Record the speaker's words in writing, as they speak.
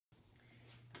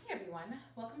everyone.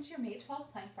 Welcome to your May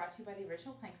 12th plank brought to you by the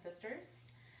original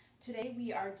Planksisters. Today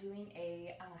we are doing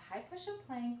a high push-up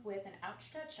plank with an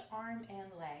outstretched arm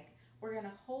and leg. We're going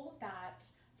to hold that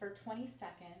for 20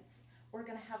 seconds. We're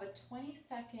going to have a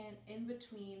 20-second in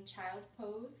between child's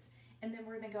pose, and then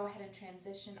we're going to go ahead and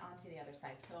transition onto the other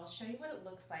side. So I'll show you what it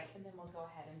looks like, and then we'll go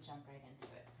ahead and jump right into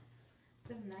it.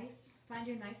 So find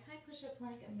your nice high push-up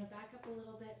plank. I'm going to back up a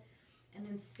little bit, and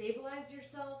then stabilize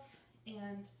yourself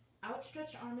and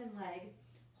outstretch arm and leg,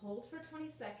 hold for 20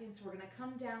 seconds. We're going to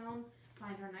come down,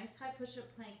 find our nice high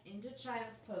push-up plank into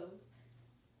child's pose.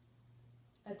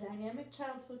 A dynamic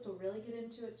child's pose will really get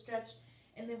into it, stretch,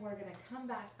 and then we're going to come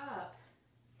back up,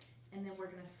 and then we're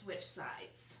going to switch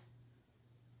sides.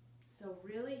 So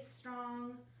really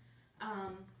strong,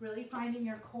 really finding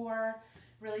your core,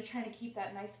 really trying to keep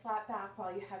that nice flat back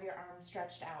while you have your arms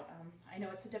stretched out. I know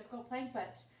it's a difficult plank,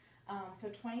 but so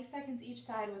 20 seconds each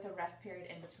side with a rest period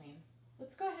in between.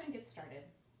 Let's go ahead and get started.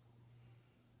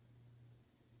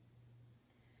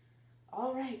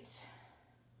 All right,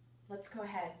 let's go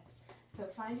ahead. So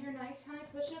find your nice high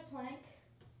push-up plank,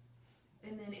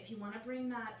 and then if you want to bring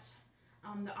that,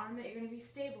 the arm that you're going to be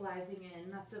stabilizing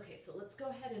in, that's okay. So let's go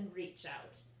ahead and reach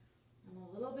out. I'm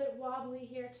a little bit wobbly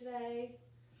here today.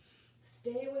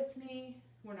 Stay with me.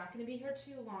 We're not going to be here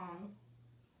too long.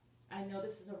 I know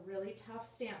this is a really tough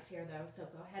stance here though, so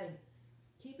go ahead and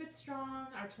keep it strong.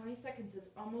 Our 20 seconds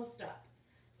is almost up.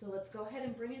 So let's go ahead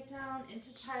and bring it down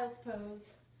into child's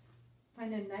pose.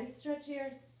 Find a nice stretch here,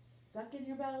 suck in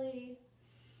your belly.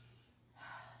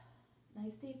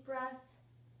 Nice deep breath.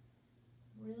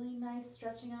 Really nice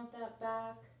stretching out that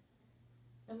back.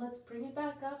 And let's bring it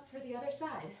back up for the other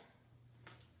side.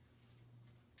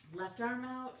 Left arm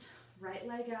out, right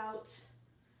leg out.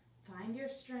 Find your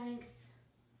strength.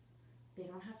 They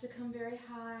don't have to come very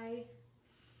high.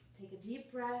 Take a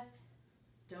deep breath.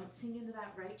 Don't sink into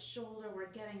that right shoulder. We're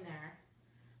getting there.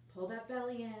 Pull that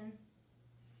belly in.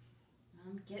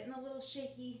 I'm getting a little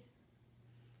shaky.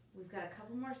 We've got a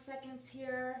couple more seconds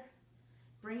here.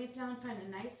 Bring it down, find a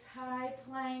nice high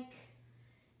plank,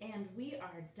 and we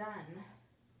are done.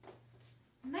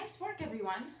 Nice work,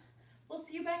 everyone. We'll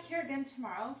see you back here again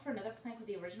tomorrow for another plank with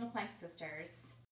the original Planksisters.